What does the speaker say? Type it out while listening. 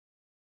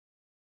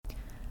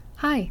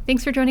Hi,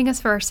 thanks for joining us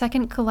for our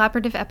second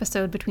collaborative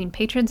episode between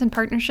Patrons and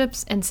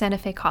Partnerships and Santa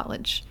Fe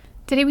College.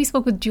 Today we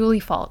spoke with Julie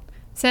Fault,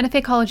 Santa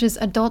Fe College's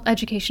Adult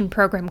Education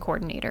Program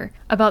Coordinator,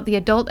 about the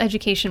Adult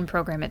Education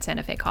Program at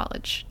Santa Fe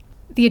College.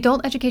 The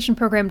Adult Education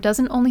Program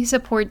doesn't only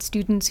support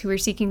students who are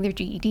seeking their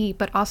GED,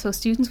 but also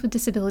students with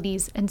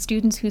disabilities and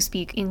students who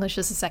speak English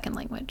as a second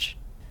language.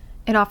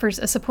 It offers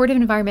a supportive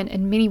environment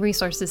and many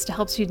resources to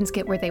help students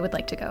get where they would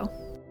like to go.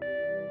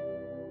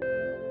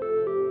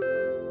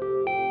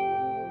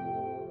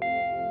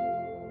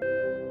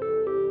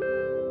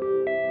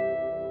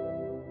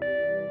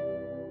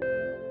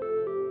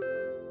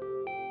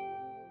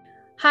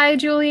 Hi,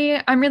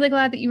 Julie. I'm really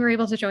glad that you were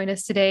able to join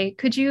us today.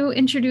 Could you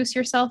introduce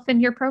yourself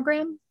and your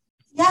program?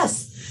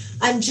 Yes,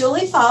 I'm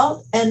Julie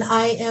Fault, and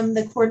I am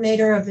the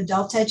coordinator of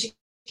adult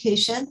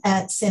education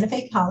at Santa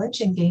Fe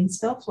College in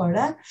Gainesville,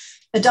 Florida.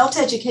 Adult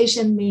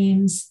education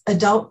means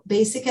adult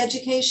basic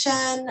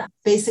education,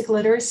 basic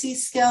literacy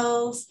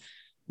skills,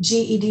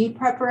 GED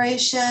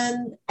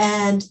preparation,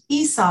 and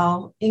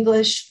ESOL,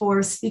 English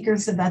for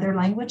speakers of other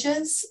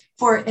languages,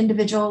 for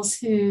individuals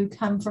who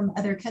come from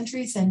other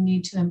countries and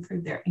need to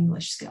improve their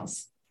English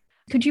skills.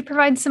 Could you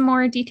provide some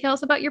more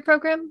details about your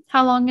program,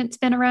 how long it's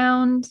been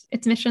around,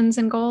 its missions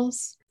and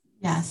goals?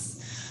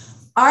 Yes.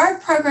 Our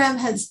program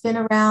has been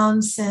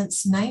around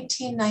since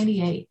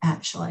 1998,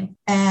 actually,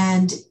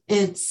 and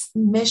its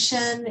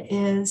mission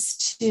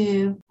is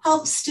to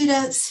help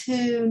students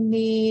who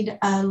need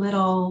a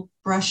little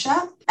brush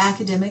up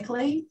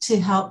academically to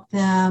help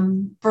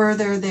them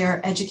further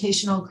their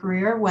educational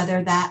career,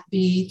 whether that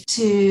be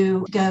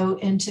to go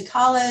into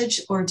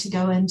college or to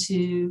go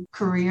into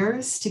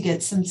careers, to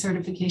get some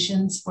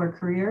certifications for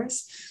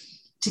careers,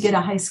 to get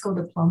a high school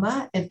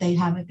diploma if they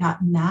haven't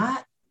gotten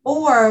that.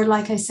 Or,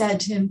 like I said,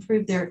 to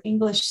improve their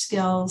English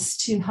skills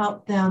to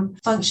help them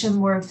function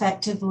more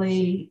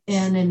effectively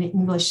in an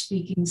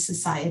English-speaking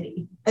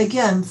society.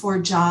 Again, for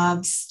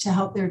jobs, to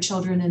help their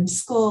children in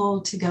school,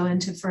 to go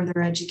into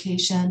further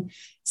education.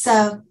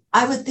 So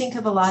I would think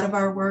of a lot of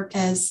our work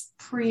as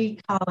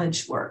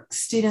pre-college work.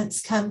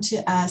 Students come to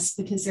us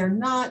because they're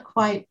not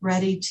quite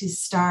ready to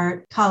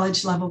start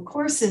college-level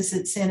courses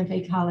at Santa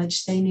Fe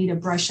College. They need a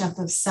brush up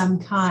of some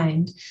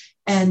kind.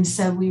 And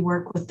so we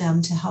work with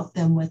them to help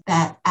them with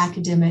that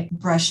academic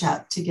brush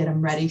up to get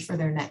them ready for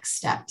their next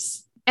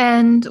steps.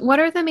 And what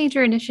are the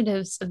major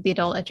initiatives of the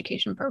Adult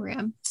Education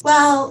Program?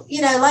 Well,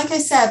 like I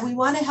said, we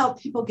want to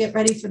help people get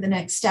ready for the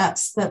next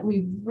steps, but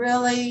we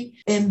really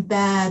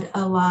embed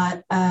a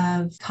lot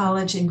of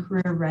college and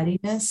career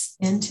readiness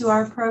into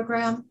our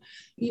program.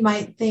 You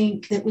might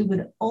think that we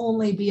would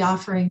only be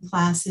offering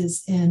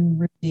classes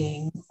in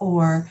reading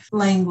or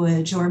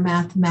language or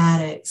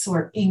mathematics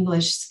or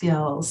English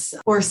skills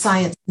or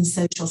science and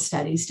social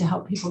studies to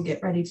help people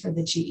get ready for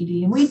the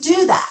GED. And we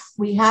do that.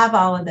 We have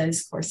all of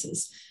those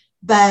courses.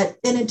 But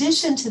in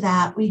addition to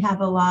that, we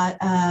have a lot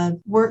of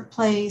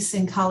workplace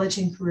and college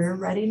and career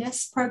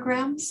readiness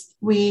programs.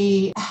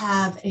 We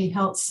have a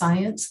health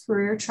science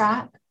career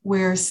track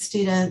where our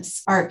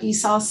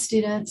ESOL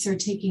students are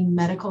taking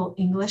medical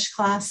English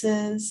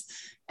classes.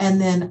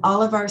 And then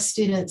all of our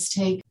students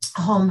take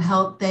home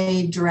health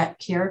aid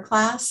direct care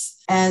class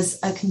as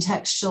a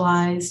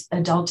contextualized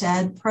adult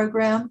ed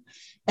program.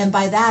 And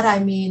by that,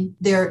 I mean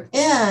they're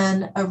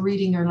in a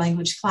reading or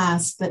language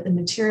class, but the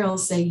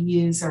materials they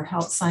use are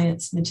health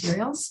science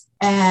materials.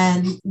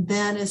 And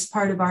then as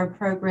part of our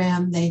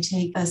program, they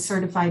take a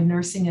certified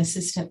nursing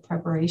assistant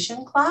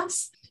preparation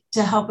class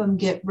to help them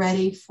get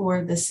ready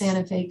for the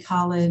Santa Fe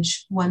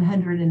College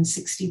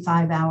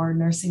 165-hour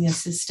nursing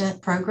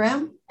assistant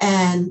program.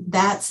 And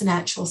that's an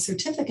actual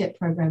certificate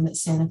program at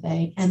Santa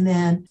Fe. And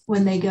then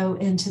when they go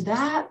into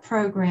that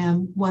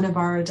program, one of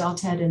our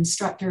adult ed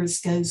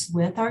instructors goes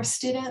with our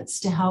students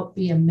to help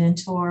be a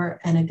mentor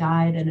and a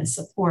guide and a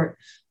support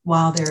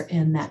while they're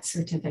in that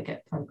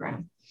certificate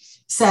program.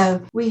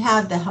 So we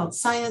have the health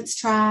science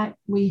track,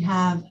 we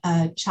have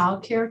a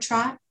childcare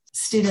track.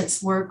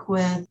 Students work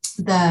with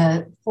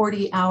the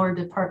 40-hour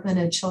Department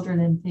of Children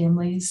and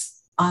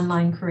Families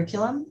online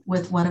curriculum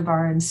with one of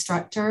our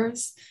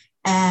instructors,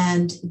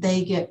 and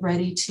they get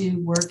ready to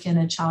work in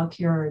a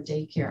childcare or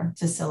daycare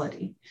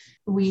facility.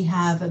 We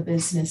have a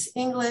business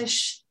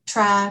English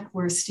track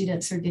where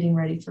students are getting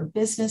ready for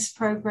business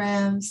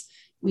programs.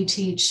 We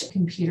teach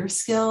computer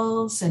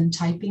skills and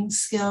typing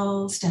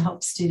skills to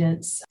help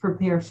students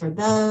prepare for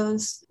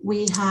those.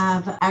 We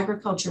have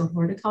agriculture,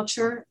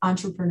 horticulture,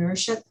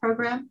 entrepreneurship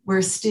program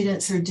where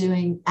students are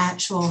doing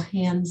actual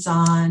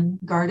hands-on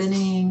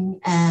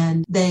gardening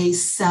and they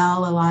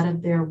sell a lot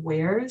of their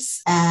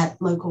wares at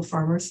local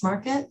farmers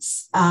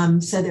markets.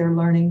 So they're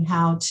learning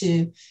how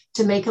to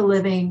make a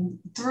living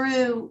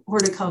through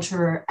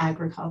horticulture or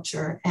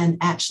agriculture and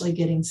actually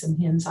getting some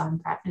hands-on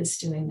practice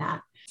doing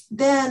that.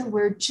 Then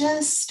we're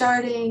just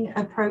starting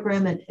a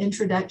program, an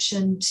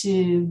introduction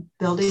to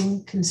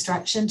building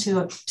construction,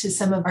 to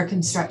some of our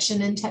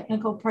construction and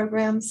technical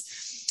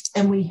programs.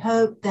 And we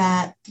hope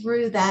that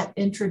through that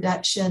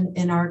introduction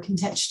in our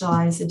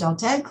contextualized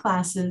adult ed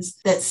classes,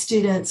 that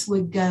students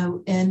would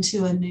go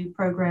into a new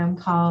program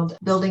called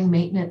Building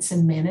Maintenance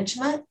and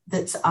Management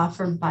that's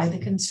offered by the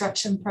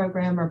construction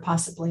program, or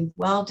possibly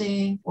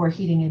welding or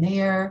heating and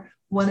air,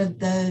 one of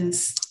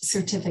those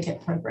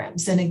certificate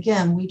programs. And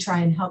again, we try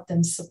and help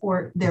them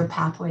support their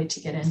pathway to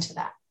get into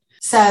that.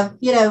 So,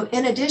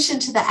 in addition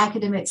to the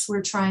academics,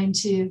 we're trying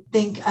to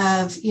think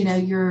of,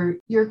 your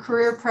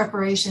career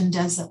preparation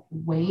doesn't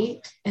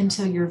wait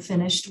until you're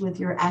finished with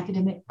your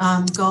academic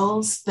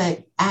goals,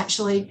 but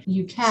actually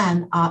you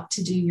can opt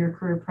to do your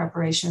career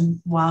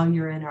preparation while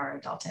you're in our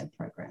adult ed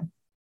program.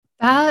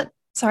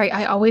 Sorry,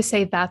 I always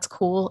say that's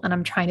cool. And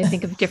I'm trying to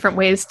think of different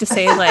ways to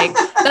say, like,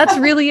 that's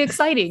really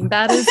exciting.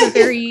 That is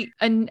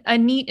a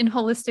neat and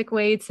holistic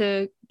way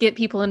to get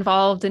people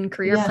involved in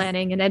career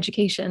planning and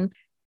education.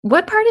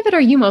 What part of it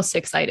are you most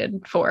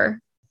excited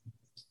for?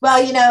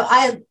 Well,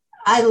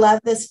 I love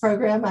this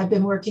program. I've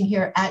been working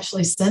here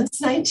actually since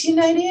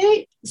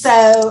 1998.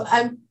 So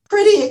I'm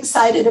pretty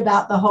excited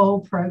about the whole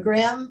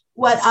program.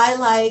 What I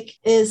like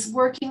is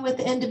working with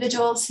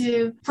individuals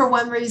who, for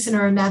one reason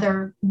or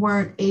another,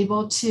 weren't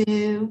able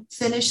to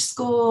finish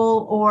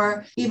school,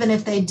 or even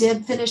if they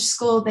did finish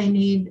school, they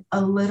need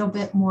a little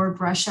bit more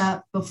brush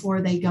up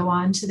before they go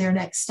on to their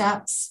next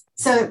steps.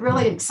 So it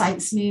really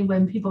excites me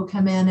when people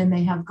come in and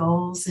they have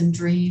goals and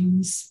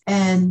dreams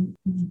and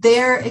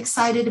they're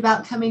excited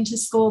about coming to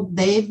school.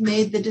 They've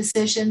made the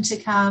decision to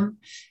come,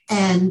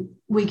 and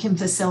we can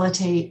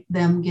facilitate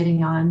them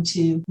getting on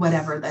to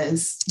whatever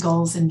those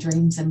goals and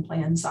dreams and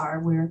plans are.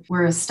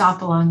 We're a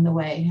stop along the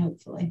way,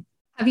 hopefully.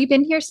 Have you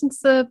been here since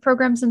the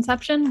program's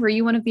inception? Were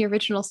you one of the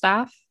original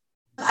staff?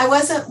 I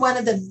wasn't one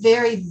of the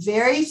very,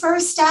 very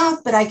first staff,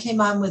 but I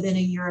came on within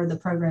a year of the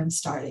program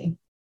starting.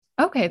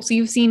 Okay, so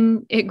you've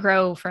seen it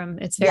grow from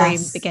its very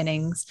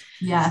beginnings.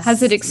 Yes.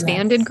 Has it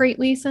expanded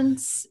greatly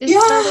since it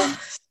started?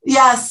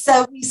 Yes.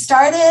 So we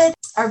started,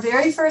 our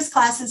very first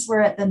classes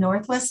were at the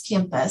Northwest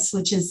Campus,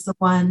 which is the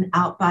one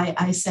out by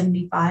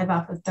I-75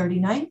 off of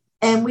 39.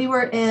 And we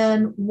were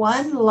in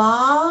one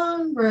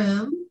long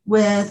room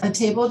with a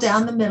table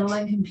down the middle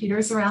and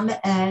computers around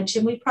the edge.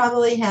 And we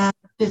probably had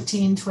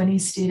 15, 20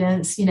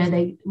 students.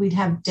 We'd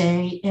have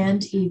day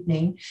and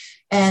evening,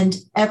 and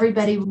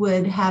everybody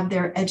would have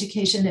their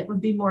education. It would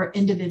be more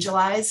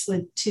individualized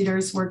with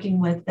tutors working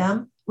with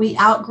them. We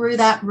outgrew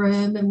that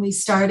room and we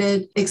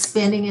started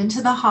expanding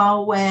into the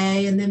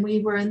hallway. And then we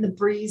were in the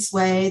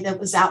breezeway that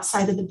was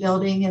outside of the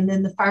building. And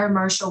then the fire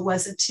marshal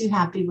wasn't too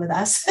happy with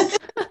us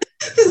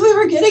because we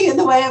were getting in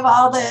the way of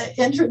all the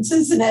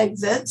entrances and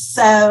exits.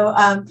 So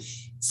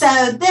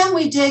then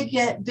we did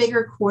get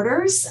bigger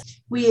quarters.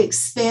 We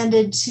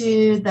expanded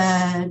to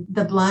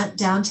the Blount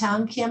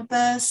downtown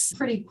campus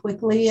pretty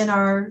quickly in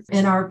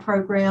our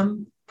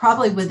program,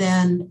 probably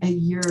within a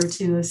year or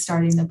two of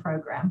starting the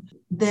program.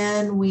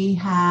 Then we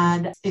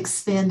had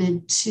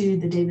expanded to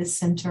the Davis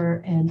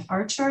Center in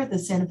Archer, the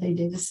Santa Fe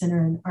Davis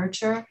Center in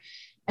Archer.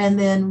 And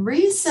then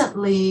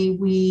recently,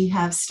 we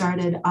have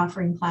started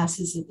offering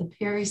classes at the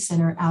Perry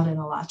Center out in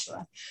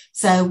Alachua.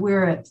 So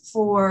we're at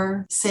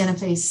 4 Santa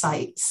Fe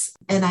sites.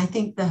 And I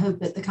think the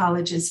hope at the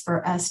college is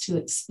for us to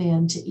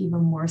expand to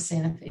even more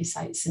Santa Fe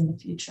sites in the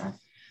future.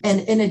 And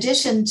in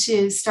addition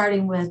to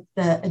starting with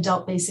the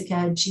adult basic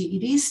ed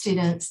GED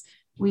students,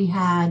 we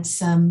had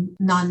some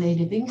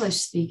non-native English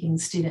speaking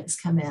students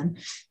come in.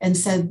 And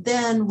so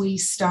then we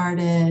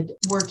started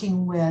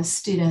working with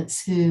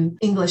students who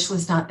English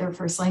was not their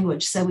first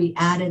language. So we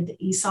added the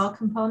ESOL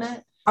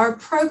component. Our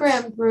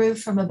program grew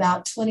from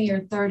about 20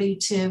 or 30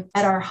 to,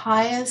 at our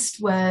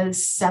highest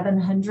was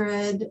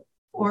 700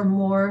 or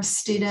more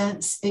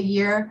students a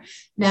year.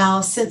 Now,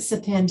 since the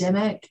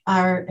pandemic,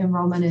 our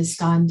enrollment has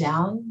gone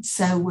down.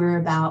 So we're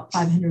about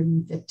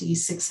 550,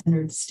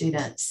 600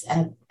 students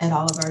at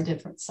all of our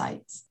different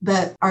sites.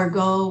 But our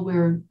goal,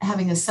 we're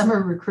having a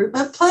summer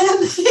recruitment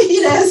plan,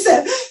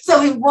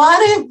 so we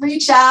want to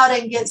reach out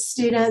and get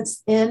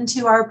students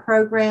into our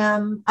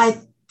program. I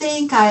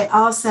think I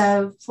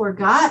also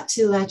forgot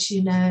to let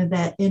you know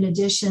that in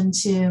addition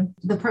to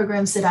the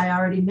programs that I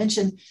already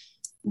mentioned,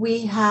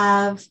 we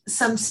have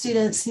some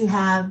students who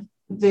have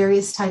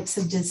various types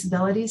of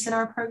disabilities in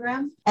our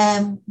program.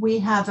 And we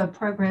have a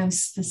program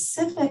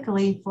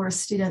specifically for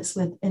students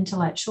with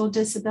intellectual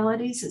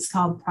disabilities. It's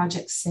called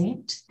Project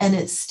SAINT, and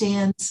it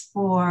stands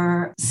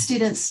for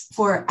Students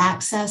for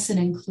Access and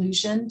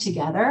Inclusion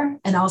Together.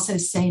 And also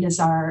SAINT is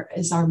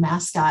our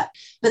mascot.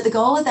 But the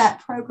goal of that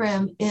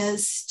program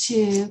is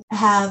to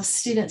have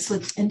students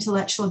with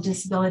intellectual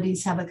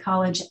disabilities have a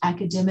college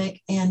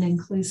academic and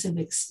inclusive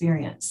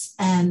experience.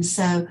 And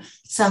so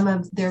some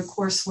of their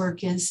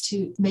coursework is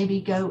to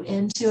maybe go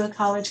into a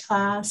college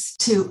class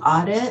to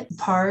audit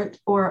part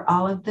or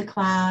all of the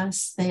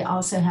class. They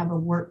also have a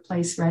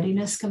workplace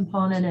readiness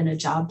component and a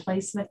job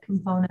placement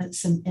component,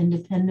 some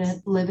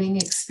independent living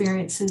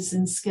experiences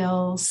and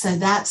skills. So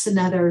that's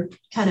another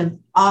kind of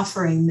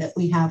offering that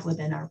we have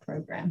within our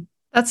program.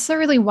 That's a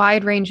really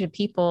wide range of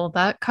people.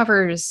 That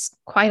covers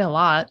quite a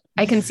lot.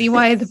 I can see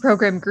why the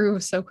program grew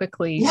so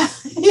quickly. Yeah,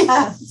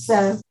 yeah.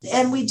 So,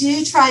 and we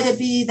do try to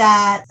be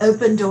that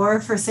open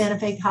door for Santa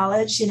Fe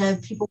College.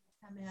 People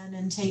come in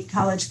and take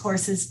college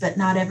courses, but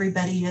not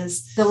everybody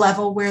is the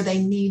level where they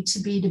need to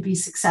be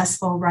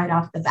successful right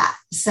off the bat.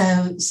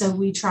 So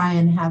we try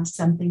and have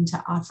something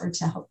to offer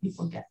to help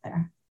people get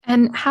there.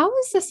 And how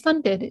is this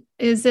funded?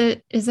 Is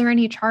there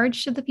any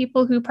charge to the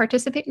people who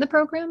participate in the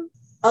program?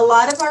 A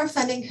lot of our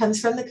funding comes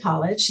from the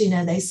college.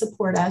 They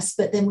support us,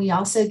 but then we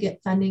also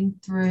get funding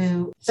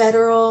through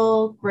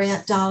federal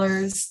grant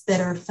dollars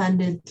that are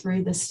funded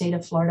through the state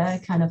of Florida,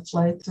 kind of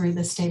flow through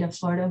the state of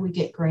Florida. We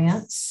get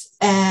grants,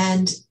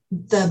 and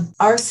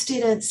our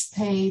students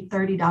pay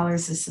 $30 a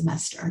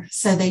semester.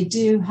 So they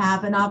do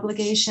have an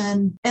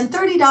obligation, and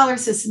 $30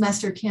 a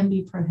semester can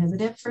be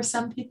prohibitive for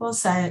some people.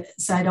 So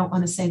I don't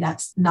want to say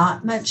that's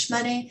not much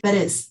money, but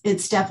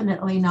it's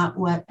definitely not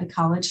what a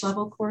college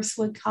level course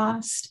would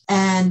cost.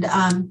 And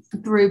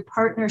through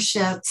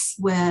partnerships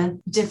with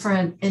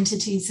different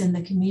entities in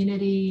the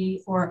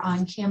community or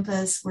on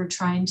campus, we're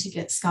trying to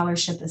get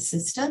scholarship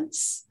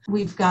assistance.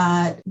 We've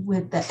got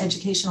with the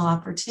Educational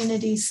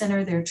Opportunity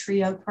Center, their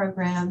TRIO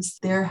programs.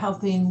 They're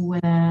helping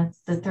with the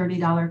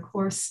 $30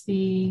 course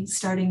fee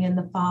starting in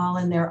the fall,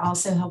 and they're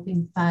also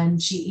helping fund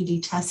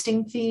GED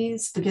testing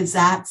fees, because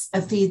that's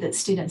a fee that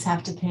students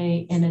have to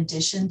pay in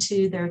addition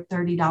to their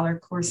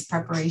 $30 course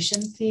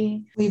preparation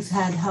fee. We've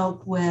had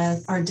help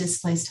with our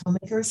Displaced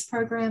Homemakers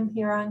program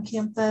here on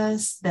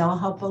campus. They'll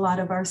help a lot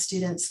of our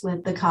students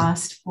with the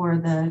cost for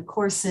the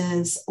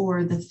courses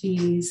or the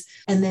fees.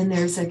 And then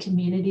there's a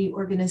community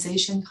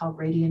organization called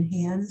Radiant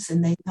Hands,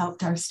 and they've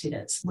helped our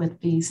students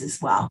with fees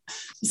as well.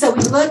 So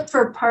we look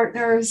for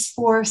partners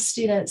for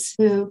students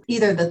who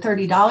either the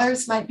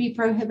 $30 might be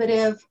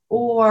prohibitive,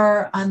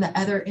 or on the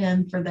other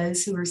end, for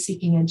those who are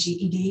seeking a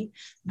GED,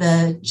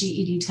 the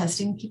GED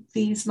testing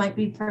fees might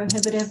be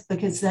prohibitive,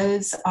 because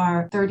those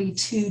are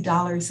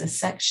 $32 a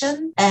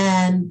section,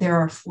 and there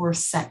are 4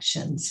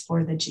 sections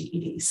for the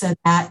GED. So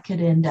that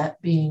could end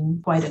up being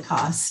quite a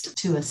cost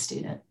to a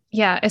student.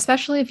 Yeah,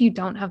 especially if you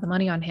don't have the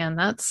money on hand,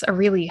 that's a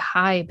really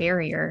high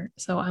barrier.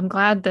 So I'm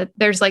glad that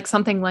there's like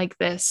something like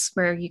this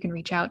where you can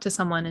reach out to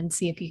someone and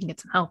see if you can get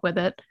some help with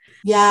it.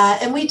 Yeah,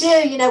 and we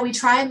do, we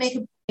try and make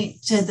a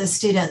point to the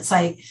students,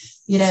 like,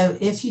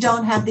 if you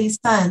don't have these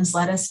funds,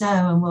 let us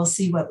know and we'll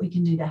see what we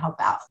can do to help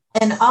out.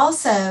 And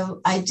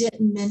also, I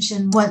didn't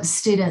mention, once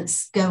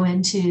students go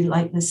into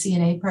like the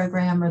CNA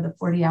program or the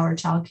 40-hour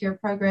childcare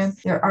program,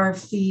 there are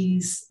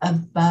fees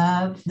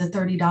above the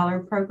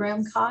 $30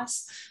 program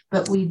costs,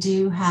 but we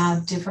do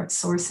have different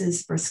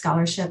sources for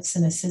scholarships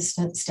and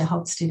assistance to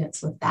help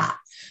students with that.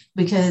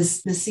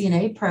 Because the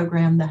CNA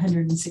program, the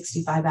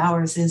 165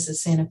 hours, is a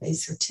Santa Fe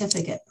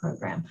certificate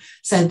program.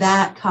 So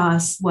that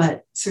costs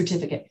what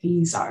certificate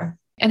fees are.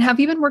 And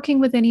have you been working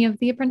with any of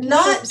the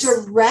apprenticeships? Not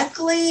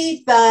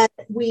directly, but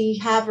we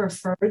have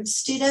referred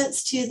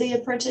students to the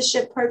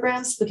apprenticeship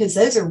programs, because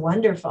those are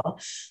wonderful.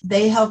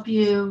 They help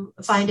you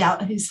find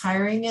out who's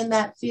hiring in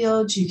that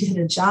field. You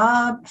get a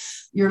job,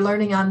 you're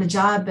learning on the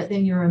job, but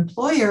then your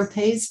employer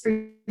pays for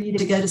you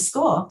to go to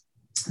school.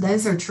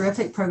 Those are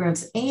terrific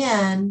programs,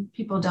 and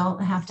people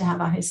don't have to have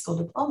a high school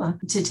diploma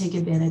to take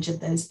advantage of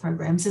those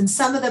programs. And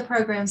some of the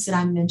programs that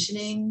I'm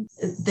mentioning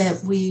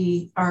that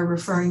we are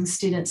referring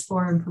students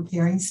for and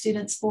preparing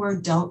students for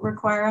don't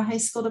require a high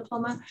school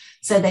diploma,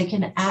 so they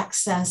can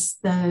access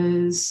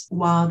those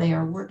while they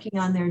are working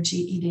on their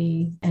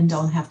GED and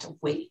don't have to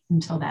wait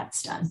until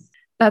that's done.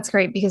 That's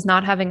great, because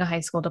not having a high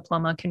school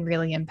diploma can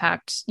really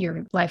impact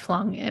your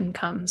lifelong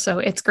income. So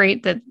it's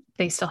great that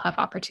they still have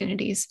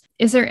opportunities.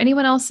 Is there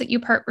anyone else that you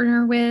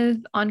partner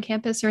with on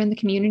campus or in the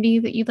community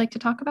that you'd like to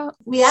talk about?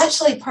 We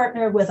actually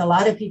partner with a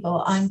lot of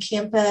people on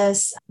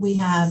campus. We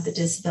have the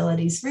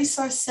Disabilities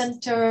Resource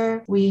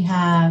Center. We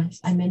have,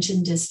 I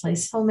mentioned,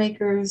 Displaced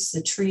Homemakers,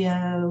 the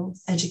TRIO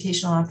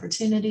Educational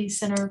Opportunity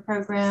Center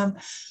program.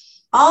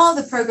 All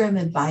the program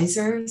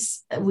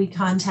advisors, we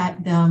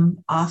contact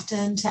them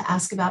often to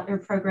ask about their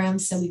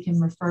programs, so we can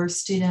refer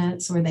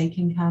students, or they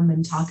can come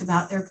and talk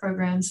about their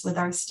programs with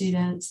our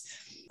students.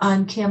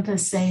 On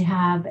campus, they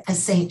have a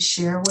St.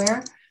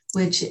 Shareware,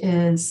 which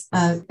is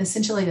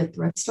essentially a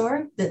thrift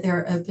store that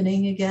they're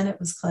opening again. It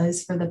was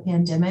closed for the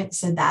pandemic,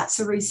 so that's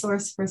a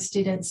resource for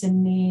students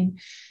in need.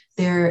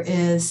 There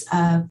is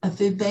a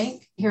food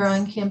bank here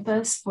on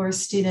campus for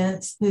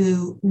students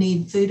who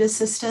need food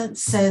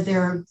assistance. So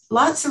there are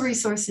lots of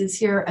resources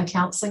here, a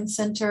counseling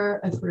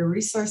center, a career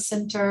resource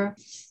center.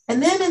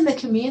 And then in the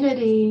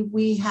community,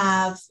 we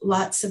have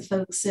lots of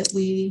folks that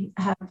we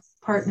have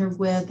partnered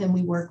with and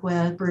we work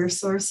with. Career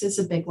Source is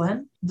a big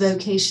one.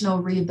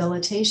 Vocational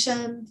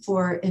rehabilitation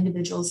for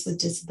individuals with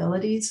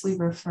disabilities, we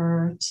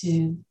refer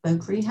to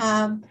Voc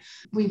Rehab.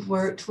 We've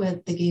worked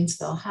with the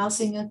Gainesville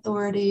Housing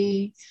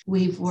Authority.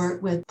 We've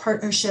worked with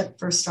Partnership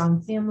for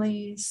Strong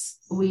Families.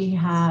 We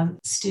have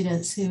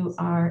students who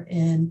are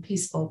in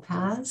Peaceful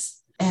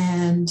Paths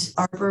and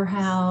Arbor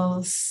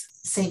House.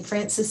 St.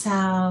 Francis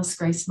House,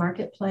 Grace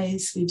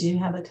Marketplace. We do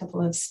have a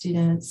couple of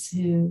students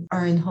who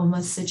are in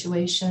homeless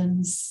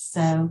situations,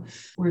 so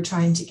we're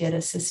trying to get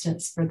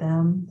assistance for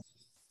them.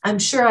 I'm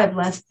sure I've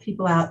left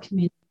people out.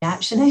 Community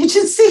Action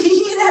Agency,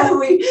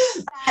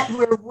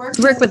 we're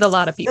working with a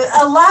lot of people.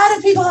 A lot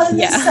of people in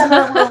this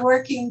summer. We're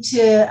working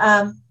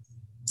to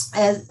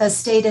a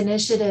state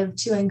initiative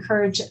to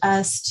encourage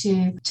us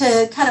to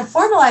kind of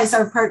formalize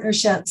our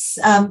partnerships.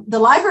 The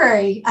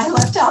library, I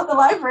left out the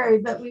library,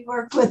 but we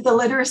work with the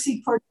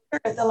literacy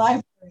coordinator at the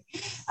library.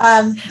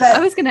 But I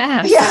was going to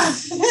ask. Yeah.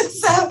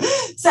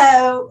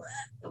 So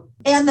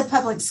and the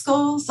public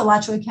schools, the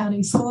Alachua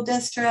County School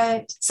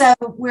District. So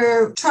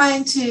we're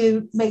trying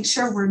to make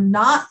sure we're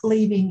not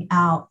leaving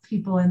out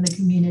people in the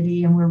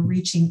community, and we're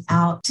reaching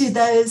out to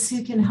those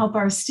who can help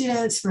our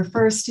students,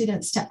 refer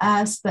students to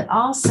us, but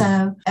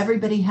also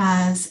everybody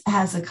has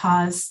a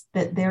cause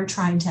that they're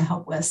trying to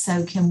help with.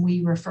 So can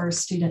we refer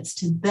students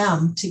to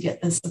them to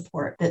get the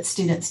support that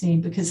students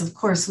need? Because of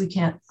course we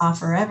can't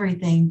offer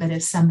everything, but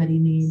if somebody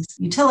needs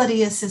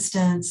utility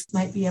assistance,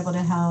 might be able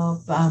to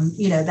help,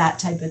 that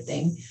type of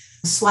thing.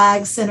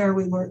 SWAG Center,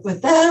 we work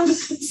with them.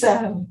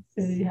 So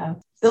yeah,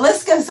 the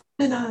list goes on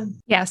and on.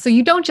 Yeah. So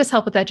you don't just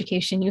help with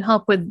education, you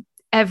help with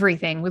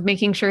everything, with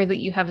making sure that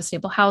you have a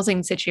stable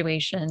housing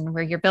situation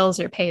where your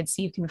bills are paid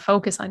so you can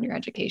focus on your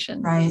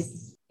education. Right.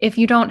 If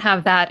you don't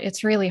have that,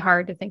 it's really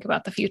hard to think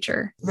about the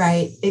future.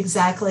 Right,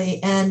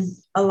 exactly. And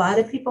a lot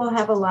of people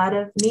have a lot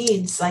of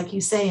needs, like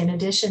you say, in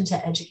addition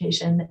to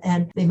education,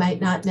 and they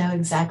might not know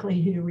exactly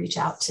who to reach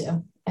out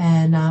to.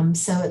 And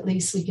so at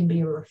least we can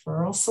be a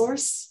referral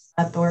source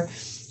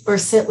or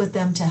sit with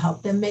them to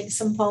help them make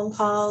some phone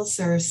calls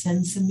or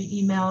send some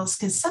emails,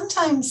 because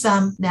sometimes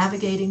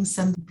navigating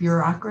some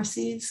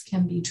bureaucracies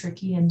can be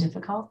tricky and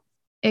difficult.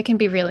 It can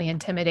be really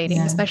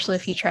intimidating, especially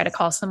if you try to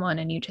call someone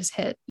and you just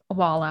hit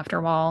wall after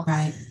wall.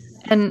 Right.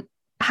 And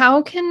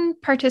how can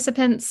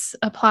participants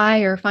apply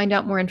or find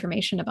out more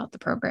information about the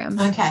program?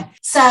 Okay.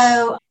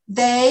 So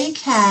they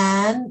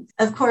can,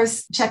 of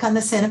course, check on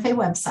the Santa Fe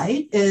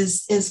website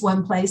is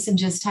one place, and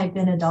just type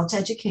in adult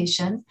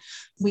education.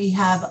 We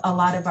have a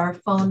lot of our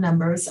phone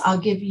numbers. I'll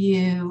give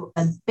you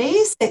a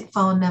basic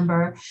phone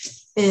number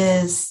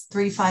is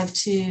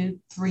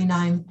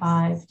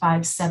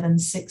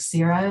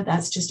 352-395-5760.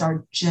 That's just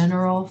our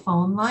general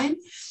phone line.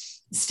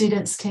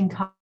 Students can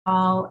call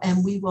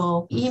and we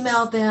will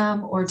email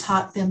them or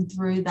talk them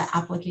through the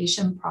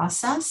application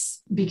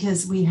process,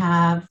 because we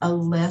have a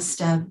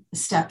list of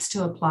steps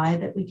to apply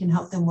that we can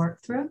help them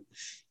work through.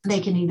 They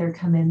can either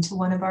come into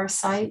one of our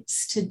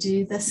sites to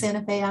do the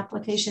Santa Fe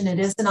application. It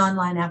is an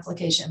online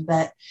application,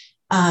 but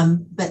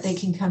they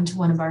can come to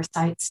one of our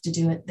sites to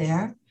do it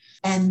there.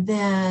 And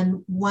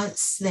then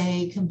once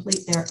they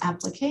complete their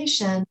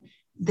application,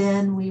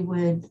 then we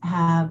would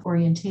have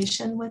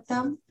orientation with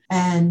them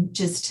and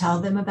just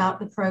tell them about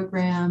the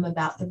program,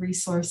 about the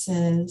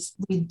resources.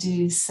 We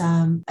do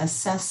some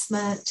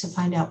assessment to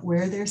find out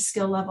where their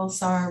skill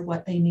levels are,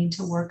 what they need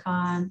to work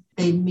on.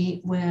 They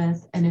meet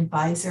with an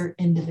advisor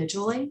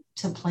individually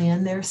to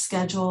plan their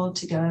schedule,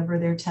 to go over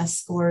their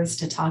test scores,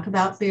 to talk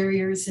about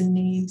barriers and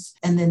needs,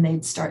 and then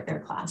they'd start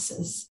their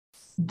classes.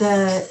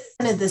 The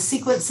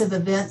sequence of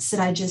events that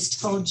I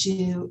just told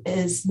you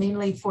is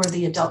mainly for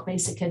the adult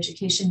basic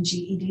education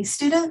GED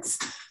students.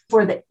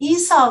 For the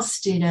ESOL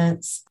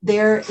students,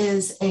 there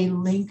is a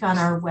link on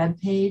our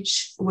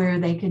webpage where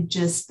they could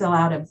just fill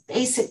out a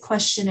basic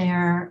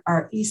questionnaire.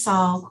 Our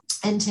ESOL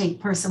intake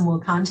person will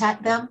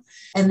contact them,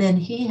 and then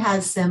he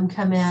has them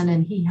come in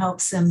and he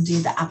helps them do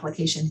the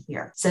application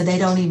here. So they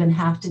don't even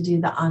have to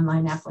do the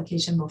online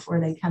application before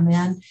they come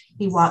in.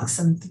 He walks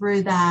them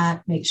through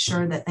that, makes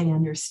sure that they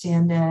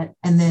understand it,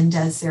 and then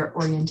does their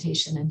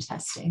orientation and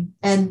testing.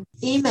 And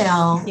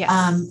email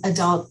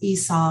adult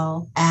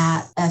ESOL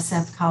at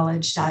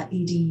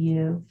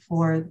sfcollege.edu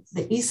for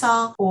the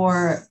ESOL,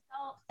 or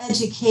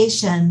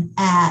education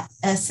at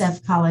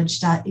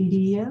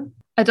sfcollege.edu.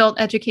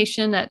 Adult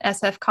education at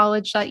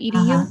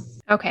sfcollege.edu.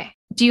 Okay.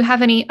 Do you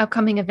have any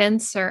upcoming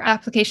events or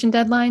application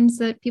deadlines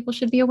that people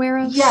should be aware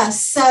of?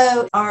 Yes.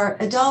 So our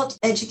adult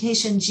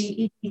education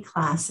GED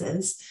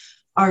classes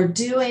are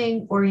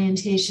doing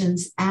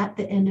orientations at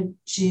the end of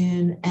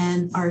June,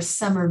 and our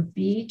summer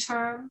B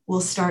term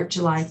will start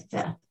July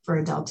 5th for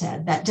adult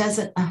ed. That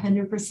doesn't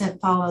 100%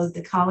 follow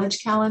the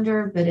college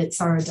calendar, but it's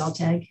our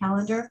adult ed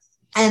calendar.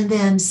 And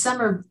then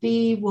summer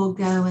B will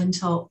go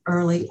until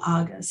early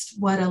August.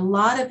 What a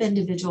lot of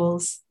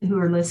individuals who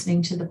are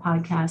listening to the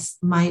podcast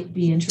might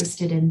be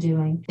interested in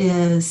doing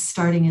is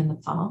starting in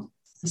the fall.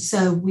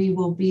 So we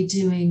will be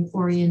doing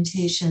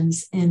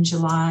orientations in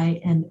July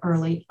and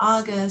early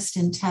August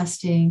and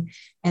testing.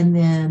 And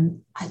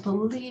then I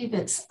believe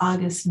it's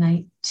August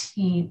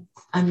 19th.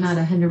 I'm not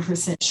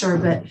 100% sure,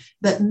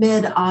 but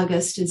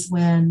mid-August is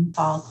when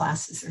fall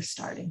classes are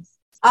starting.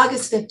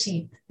 August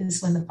 15th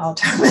is when the fall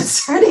term is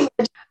starting.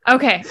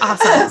 Okay,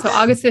 awesome. So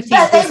August 15th.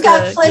 But they've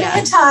got plenty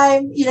of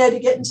time, to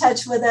get in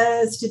touch with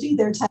us, to do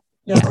their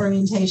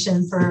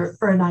orientation for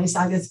a nice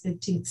August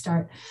 15th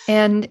start.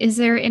 And is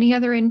there any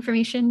other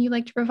information you'd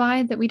like to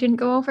provide that we didn't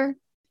go over?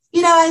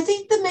 I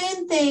think the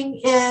main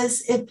thing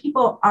is if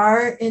people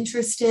are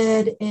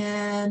interested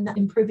in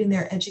improving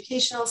their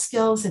educational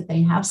skills, if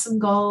they have some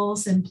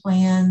goals and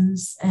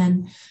plans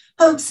and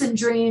hopes and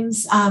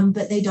dreams,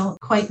 but they don't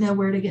quite know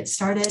where to get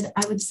started,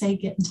 I would say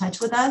get in touch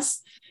with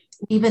us.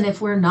 Even if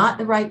we're not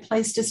the right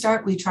place to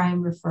start, we try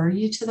and refer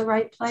you to the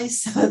right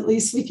place. So at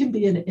least we can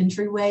be an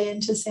entryway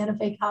into Santa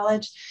Fe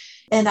College.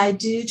 And I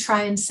do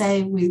try and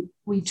say we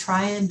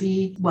try and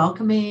be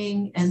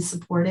welcoming and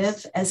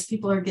supportive as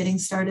people are getting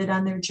started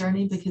on their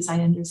journey, because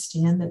I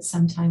understand that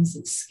sometimes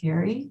it's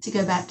scary to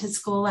go back to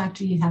school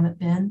after you haven't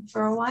been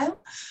for a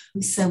while.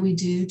 So we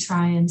do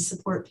try and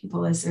support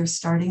people as they're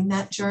starting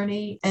that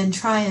journey and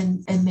try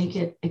and make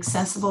it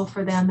accessible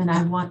for them. And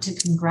I want to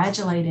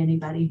congratulate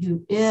anybody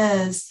who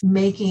is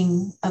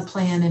making a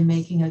plan and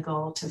making a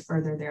goal to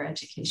further their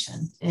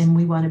education. And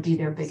we want to be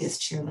their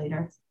biggest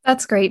cheerleader.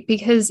 That's great,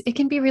 because it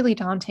can be really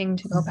daunting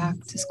to go back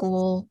to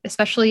school,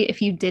 especially if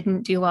you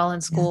didn't do well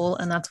in school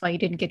and that's why you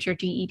didn't get your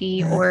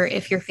GED, or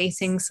if you're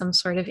facing some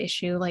sort of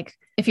issue, like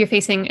if you're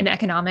facing an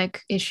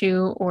economic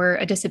issue or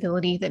a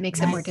disability that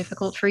makes it more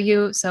difficult for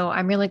you. So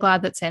I'm really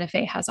glad that Santa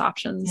Fe has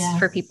options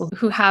for people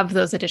who have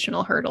those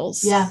additional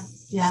hurdles. Yeah,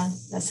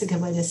 that's a good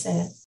way to say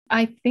it.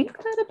 I think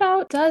that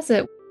about does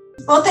it.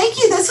 Well, thank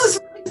you. This was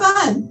really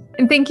fun.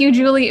 And thank you,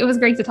 Julie. It was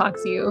great to talk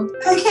to you.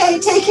 Okay,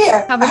 take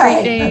care. Have a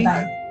great day.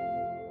 Bye-bye.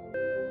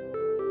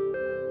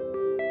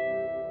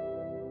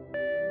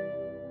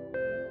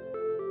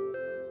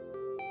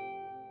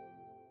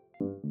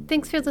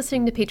 Thanks for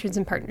listening to Patrons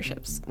and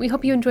Partnerships. We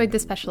hope you enjoyed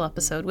this special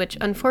episode, which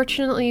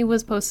unfortunately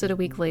was posted a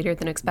week later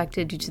than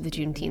expected due to the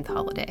Juneteenth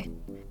holiday.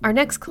 Our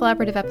next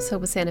collaborative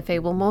episode with Santa Fe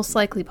will most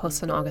likely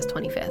post on August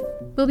 25th.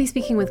 We'll be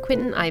speaking with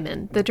Quentin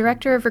Iman, the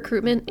Director of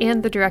Recruitment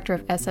and the Director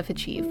of SF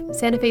Achieve,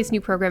 Santa Fe's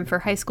new program for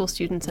high school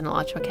students in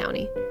Alachua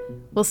County.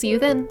 We'll see you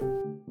then.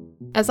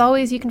 As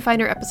always, you can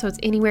find our episodes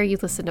anywhere you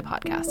listen to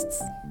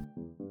podcasts.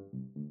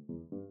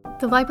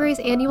 The library's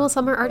annual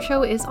summer art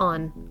show is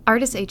on.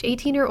 Artists age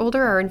 18 or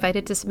older are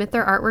invited to submit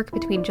their artwork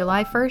between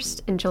July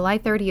 1st and July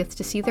 30th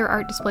to see their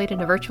art displayed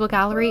in a virtual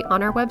gallery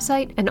on our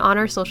website and on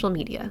our social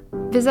media.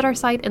 Visit our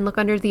site and look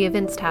under the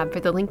Events tab for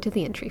the link to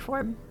the entry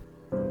form.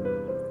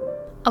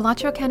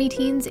 Alachua County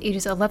teens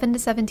ages 11 to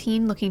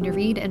 17 looking to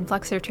read and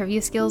flex their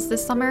trivia skills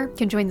this summer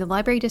can join the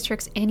Library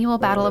District's annual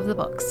Battle of the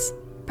Books.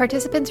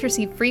 Participants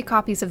receive free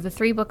copies of the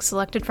 3 books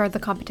selected for the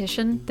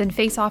competition, then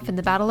face off in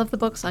the Battle of the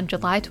Books on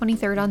July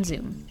 23rd on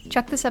Zoom.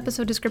 Check this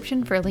episode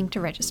description for a link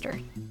to register.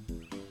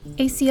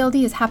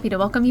 ACLD is happy to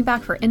welcome you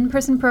back for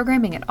in-person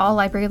programming at all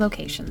library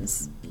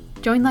locations.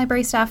 Join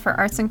library staff for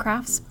arts and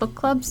crafts, book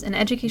clubs, and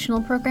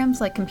educational programs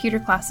like computer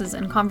classes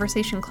and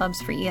conversation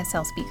clubs for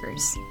ESL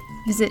speakers.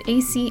 Visit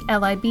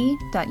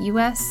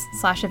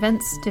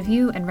aclib.us/events to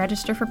view and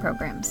register for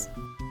programs.